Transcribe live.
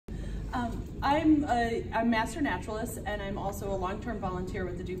I'm master naturalist, and I'm also a long-term volunteer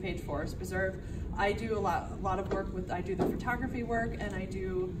with the DuPage Forest Preserve. I do a lot of work with, I do the photography work, and I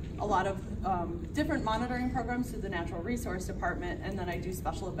do a lot of different monitoring programs through the Natural Resource Department, and then I do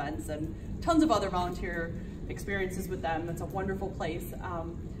special events and tons of other volunteer experiences with them. It's a wonderful place.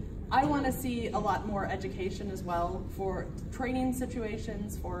 I want to see a lot more education as well for training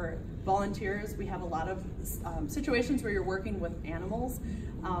situations for volunteers. We have a lot of situations where you're working with animals.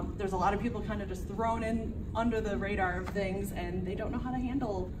 There's a lot of people kind of just thrown in under the radar of things, and they don't know how to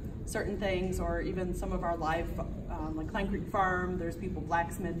handle certain things, or even some of our live, like Klein Creek Farm, there's people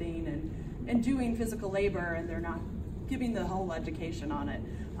blacksmithing and doing physical labor, and they're not giving the whole education on it.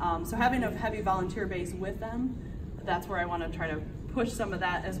 So having a heavy volunteer base with them, that's where I want to try to push some of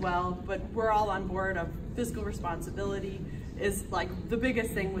that as well. But we're all on board of fiscal responsibility is like the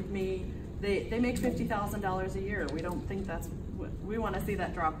biggest thing with me. They make $50,000 a year. We don't think that's, we want to see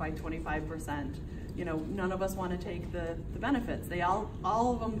that drop by 25%. You know, none of us want to take the benefits. They all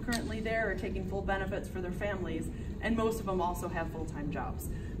of them currently there are taking full benefits for their families, and most of them also have full-time jobs.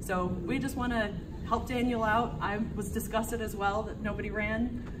 So we just want to help Daniel out. I was disgusted as well that nobody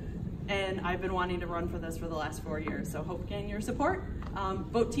ran, and I've been wanting to run for this for the last 4 years. So hope getting your support.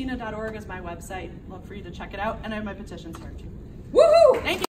 VoteTina.org is my website. Love for you to check it out, and I have my petitions here too.